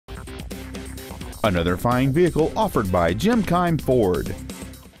Another fine vehicle offered by Keim Ford.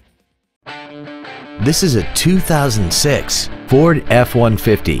 This is a 2006 Ford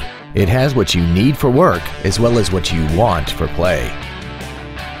F-150. It has what you need for work as well as what you want for play.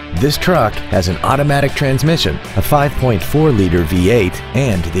 This truck has an automatic transmission, a 5.4-liter V8,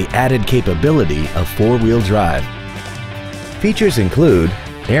 and the added capability of four-wheel drive. Features include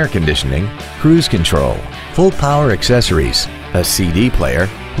air conditioning, cruise control, full power accessories, a CD player,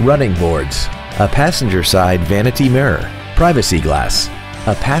 running boards, a passenger side vanity mirror, privacy glass,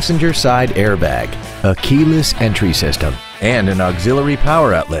 a passenger side airbag, a keyless entry system, and an auxiliary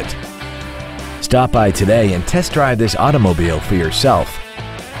power outlet. Stop by today and test drive this automobile for yourself.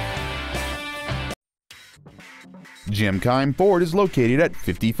 Keim Ford is located at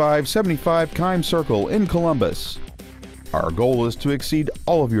 5575 Keimcircle in Columbus. Our goal is to exceed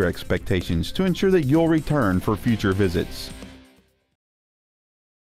all of your expectations to ensure that you'll return for future visits.